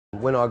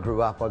When I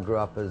grew up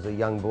as a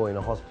young boy in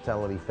a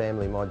hospitality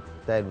family. My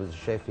dad was a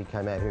chef. He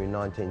came out here in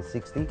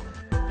 1960.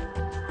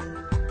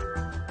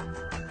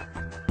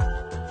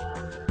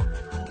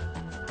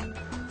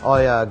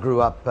 I grew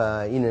up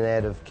in and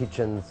out of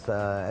kitchens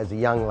as a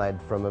young lad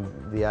from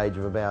the age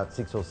of about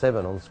 6 or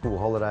 7 on school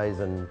holidays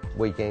and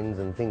weekends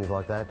and things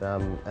like that.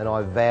 And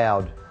I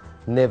vowed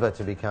never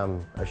to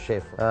become a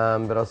chef.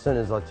 But as soon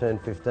as I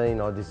turned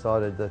 15, I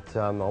decided that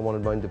I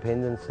wanted my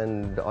independence,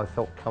 and I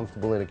felt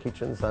comfortable in a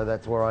kitchen, so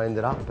that's where I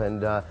ended up,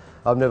 and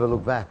I've never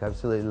looked back. I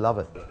absolutely love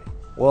it.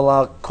 Well,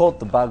 I caught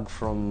the bug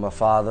from my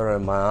father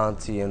and my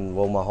auntie and,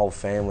 well, my whole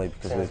family.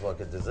 Because sounds like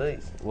a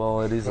disease.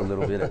 Well, it is a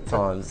little bit at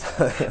times.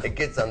 It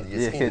gets under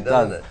your skin,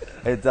 doesn't it?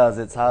 It does.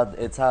 It's hard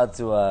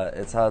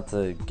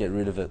to get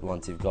rid of it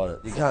once you've got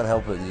it. You can't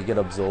help it. You get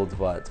absorbed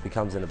by it. It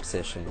becomes an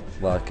obsession.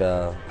 Like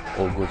all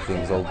good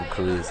things, all good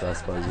careers, I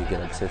suppose you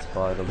get obsessed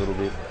by it a little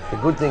bit. The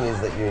good thing is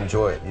that you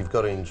enjoy it. You've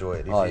got to enjoy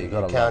it.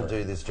 You can't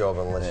do this job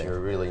unless you're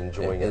really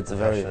enjoying it. It's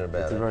passionate about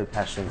it. It's a very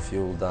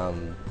passion-fueled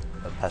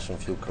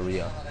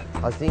career.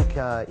 I think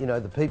you know,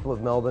 the people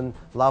of Melbourne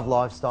love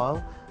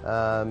lifestyle,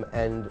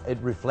 and it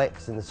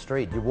reflects in the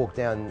street. You walk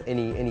down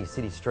any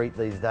city street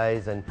these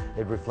days, and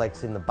it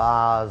reflects in the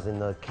bars, in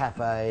the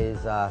cafes.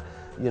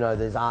 You know,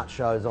 there's art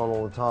shows on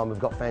all the time. We've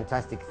got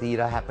fantastic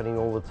theatre happening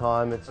all the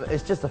time.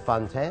 It's just a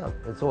fun town.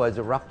 It's always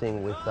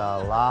erupting with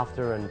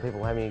laughter and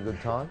people having a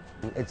good time.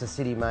 It's a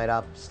city made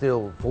up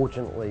still,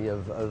 fortunately,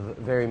 of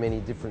very many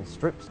different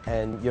strips,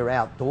 and you're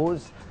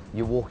outdoors.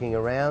 You're walking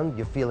around,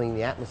 you're feeling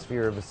the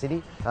atmosphere of a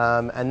city,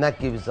 and that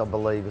gives, I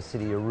believe, a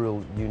city a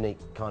real unique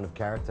kind of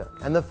character.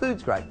 And the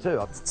food's great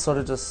too. Sort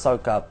of just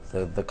soak up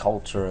the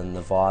culture and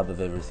the vibe of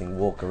everything,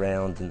 walk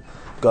around and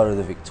go to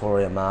the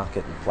Victoria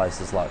Market and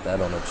places like that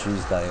on a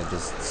Tuesday and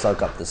just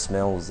soak up the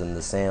smells and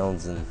the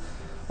sounds and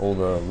all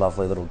the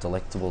lovely little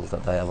delectables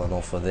that they have on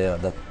offer there.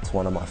 That's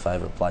one of my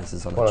favourite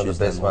places on a Tuesday. One of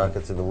the best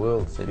markets in the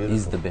world. It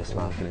is the best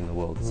market in the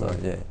world, so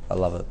yeah, I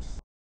love it.